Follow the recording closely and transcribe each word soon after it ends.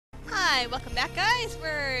Hi, welcome back, guys.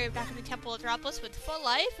 We're back in the Temple of Dropless with full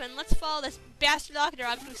life, and let's follow this bastard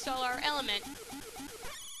Octodog who stole our element.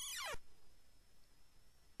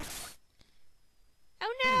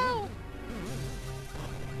 Oh no!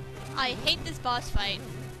 I hate this boss fight.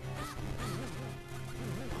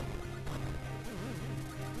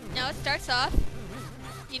 Now it starts off,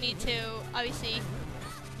 you need to, obviously,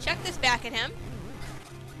 chuck this back at him.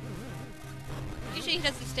 Usually he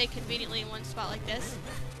doesn't stay conveniently in one spot like this.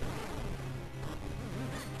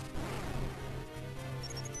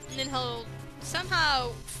 And then he'll somehow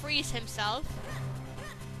freeze himself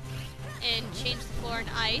and change the floor in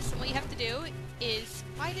ice. And what you have to do is,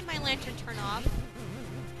 why did my lantern turn off?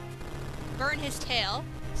 Burn his tail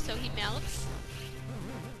so he melts.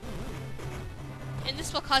 And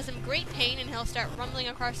this will cause him great pain, and he'll start rumbling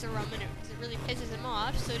across the room, and it really pisses him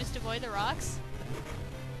off, so just avoid the rocks.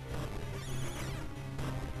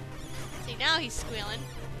 See, now he's squealing.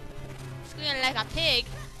 Squealing like a pig.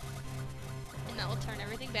 And that will turn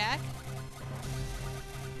everything back.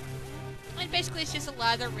 And basically it's just a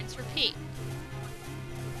lather, rinse, repeat.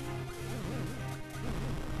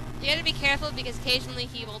 You gotta be careful because occasionally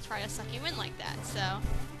he will try to suck you in like that, so.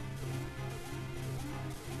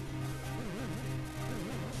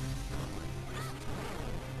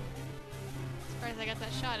 Surprised I got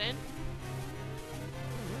that shot in.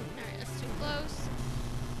 Alright, that's too close.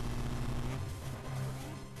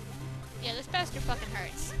 Yeah, this bastard fucking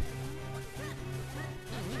hurts.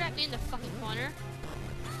 Don't trap me in the fucking corner.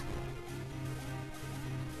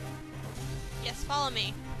 Yes, follow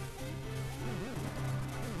me.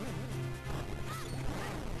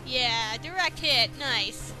 Yeah, direct hit.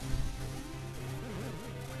 Nice.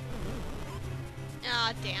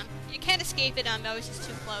 Aw, damn. You can't escape it, I was just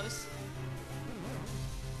too close.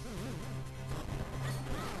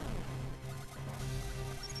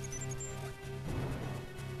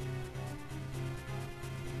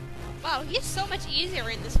 Wow, he's so much easier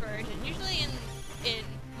in this version. Usually in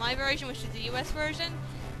my version, which is the US version,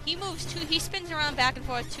 he spins around back and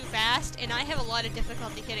forth too fast, and I have a lot of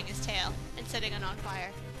difficulty hitting his tail and setting it on fire.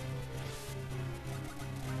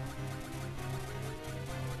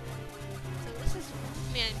 So this is,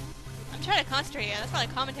 man, I'm trying to concentrate here. That's why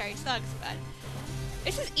the commentary sucks, but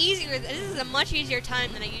this is easier. This is a much easier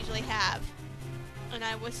time than I usually have, and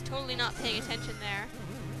I was totally not paying attention there.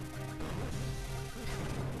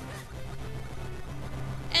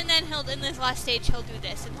 And then in this last stage, he'll do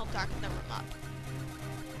this, and he'll darken the room up.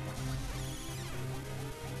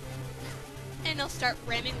 And he'll start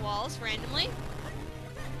ramming walls randomly.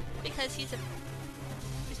 Because he's a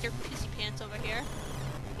Mr. Pissy Pants over here.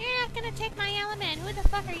 You're not gonna take my element, who the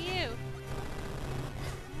fuck are you?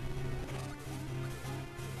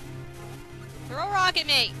 Throw a rock at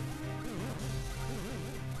me!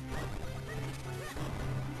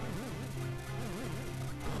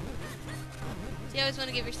 So you always want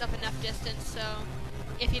to give yourself enough distance, so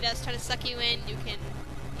if he does try to suck you in, you can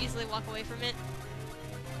easily walk away from it.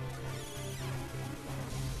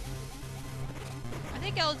 I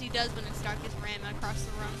think all he does when it's dark is ram across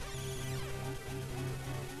the room.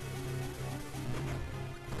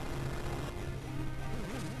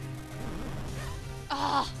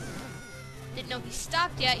 Oh! Didn't know he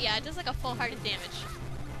stopped yet. Yeah, it does like a full-hearted damage.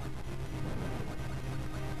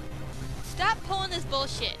 Stop pulling this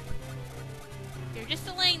bullshit. You're just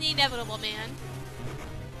delaying the inevitable, man.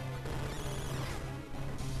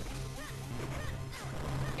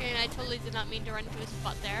 And I totally did not mean to run into his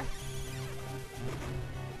butt there.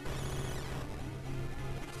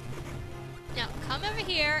 Now, come over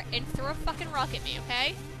here and throw a fucking rock at me,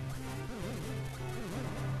 okay?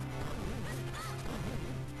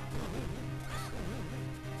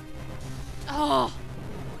 Oh!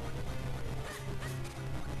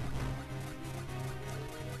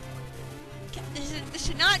 This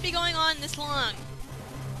should not be going on this long.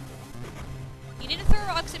 You need to throw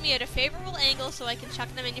rocks at me at a favorable angle so I can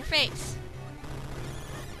chuck them in your face.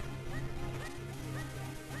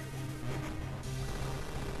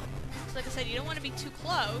 So like I said, you don't want to be too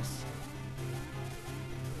close.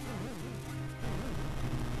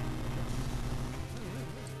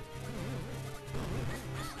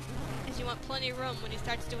 Because you want plenty of room when he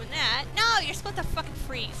starts doing that. No, you're supposed to fucking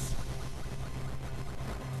freeze.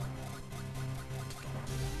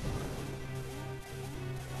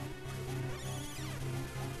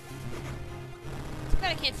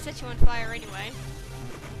 I can't set you on fire anyway.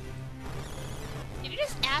 Did you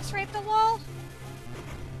just ass rape the wall?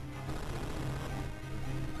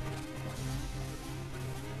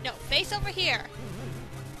 No, face over here.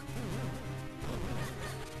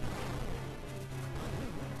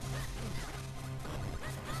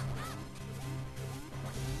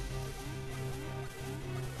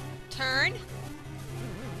 Turn.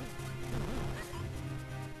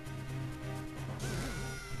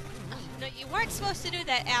 Oh, no, you weren't supposed to do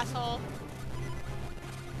that, asshole.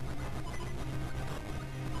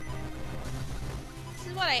 This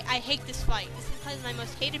is what I hate this fight. This is probably my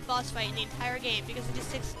most hated boss fight in the entire game because it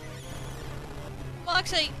just takes... Well,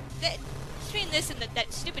 actually, between this and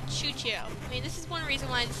that stupid choo-choo, I mean, this is one reason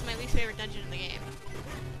why this is my least favorite dungeon in the game.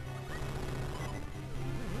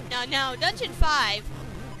 Now, Dungeon 5,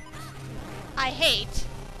 I hate.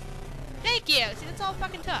 Thank you! See, that's all it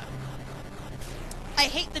fucking took. I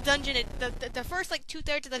hate the dungeon, the first, like,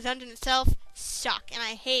 2/3 of the dungeon itself suck, and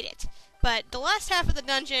I hate it. But the last half of the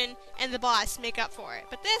dungeon and the boss make up for it.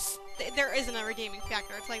 But this, there isn't a redeeming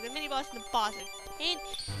factor. It's like the mini-boss and the boss are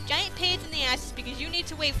giant pains in the asses because you need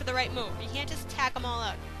to wait for the right move. You can't just tack them all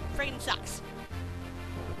out. Friggin' sucks.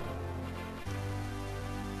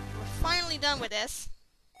 We're finally done with this.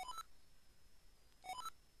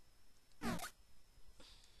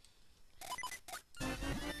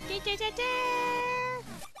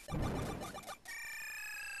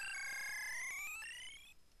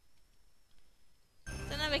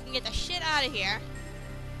 So now we can get the shit out of here.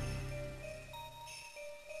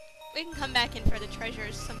 We can come back in for the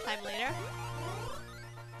treasures sometime later.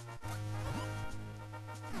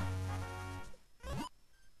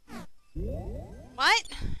 What?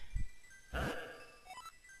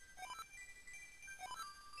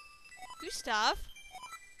 Gustav?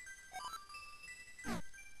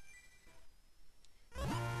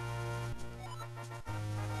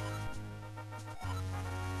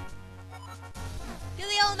 To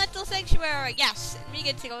the Elemental Sanctuary! Yes! And we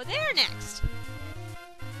get to go there next!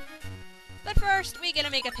 But first, we gotta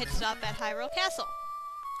make a pit stop at Hyrule Castle.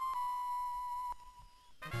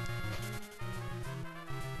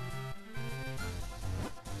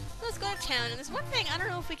 Let's go to town, and there's one thing, I don't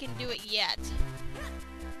know if we can do it yet.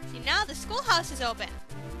 See, now the schoolhouse is open.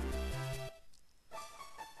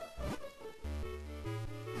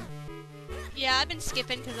 Yeah, I've been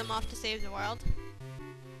skipping because I'm off to save the world.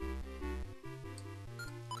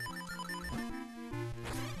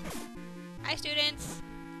 Hi, students!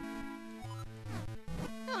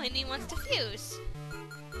 Oh, and he wants to fuse.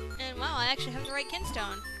 And wow, I actually have the right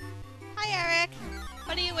kinstone. Hi, Eric!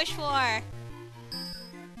 What do you wish for?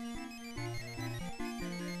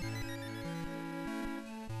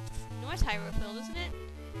 North Hyrule Field, isn't it?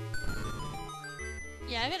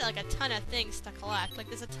 Yeah, I got like a ton of things to collect. Like,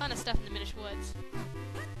 there's a ton of stuff in the Minish Woods.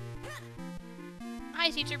 Hi,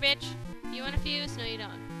 teacher bitch! You want to fuse? No, you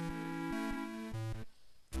don't.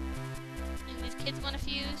 And these kids want to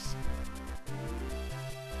fuse?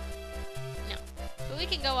 No. But we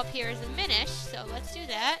can go up here as a Minish, so let's do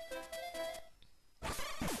that.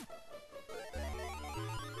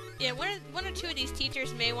 Yeah, one or two of these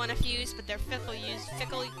teachers may want to fuse, but they're fickle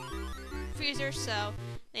fusers, so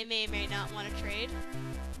they may or may not want to trade.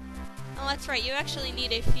 Oh, that's right, you actually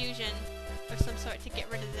need a fusion of some sort to get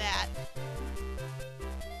rid of that.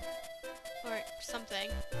 Or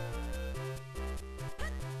something.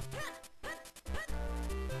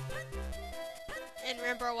 And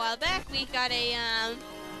remember a while back, we got a,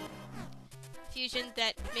 fusion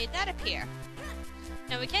that made that appear.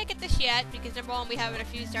 Now, we can't get this yet, because number one, we haven't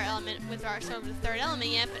fused our element with our sort of the third element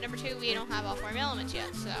yet, but number two, we don't have all 4 elements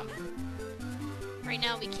yet, so... Right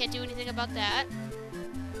now, we can't do anything about that.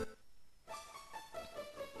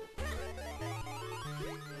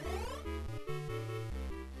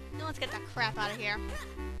 Now let's get that crap out of here.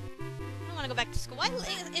 I don't want to go back to school. Why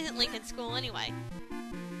isn't Lincoln school anyway?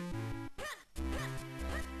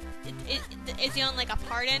 Is he on, like, a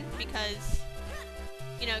pardon? Because...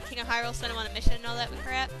 You know, King of Hyrule sent him on a mission and all that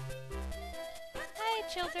crap. Hi,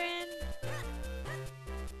 children!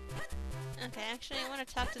 Okay, actually, I want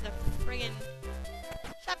to talk to the friggin'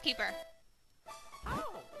 shopkeeper.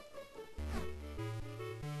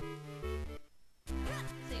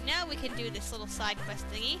 So now we can do this little side quest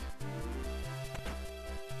thingy.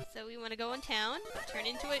 So we want to go in town, turn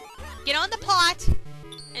into a... Get on the pot!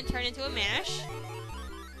 And turn into a Minish.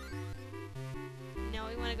 No,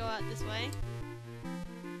 we want to go out this way.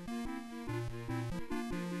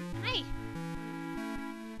 Hi!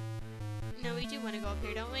 No, we do want to go up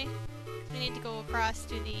here, don't we? We need to go across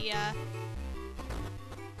to the,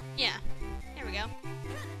 Yeah. There we go.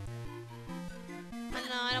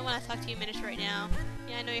 I don't want to talk to you, Minish, right now.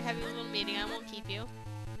 Yeah, I know you're having a little meeting. I won't keep you.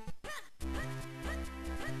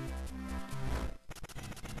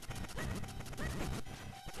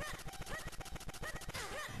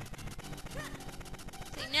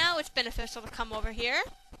 See, now it's beneficial to come over here.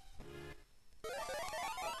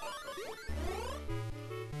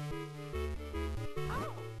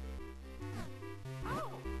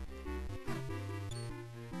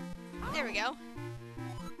 There we go.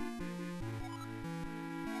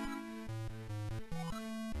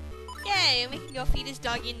 Yay! And we can go feed his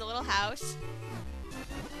doggy in the little house.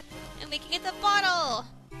 And we can get the bottle!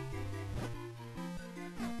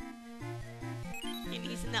 And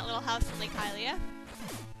he's in that little house in Lake Hylia.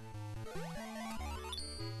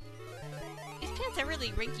 These pants are really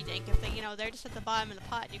rinky-dink if they, you know, they're just at the bottom of the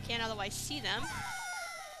pot and you can't otherwise see them.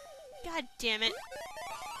 God damn it.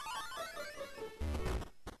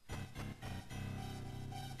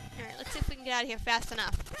 Alright, let's see if we can get out of here fast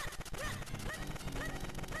enough.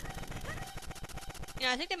 You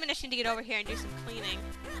know, I think the Minish need to get over here and do some cleaning.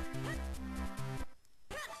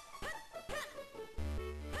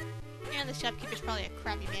 And the shopkeeper's probably a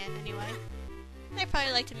crappy man anyway. They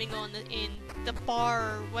probably like to mingle in the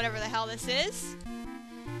bar or whatever the hell this is.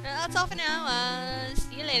 That's all for now.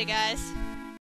 See you later, guys.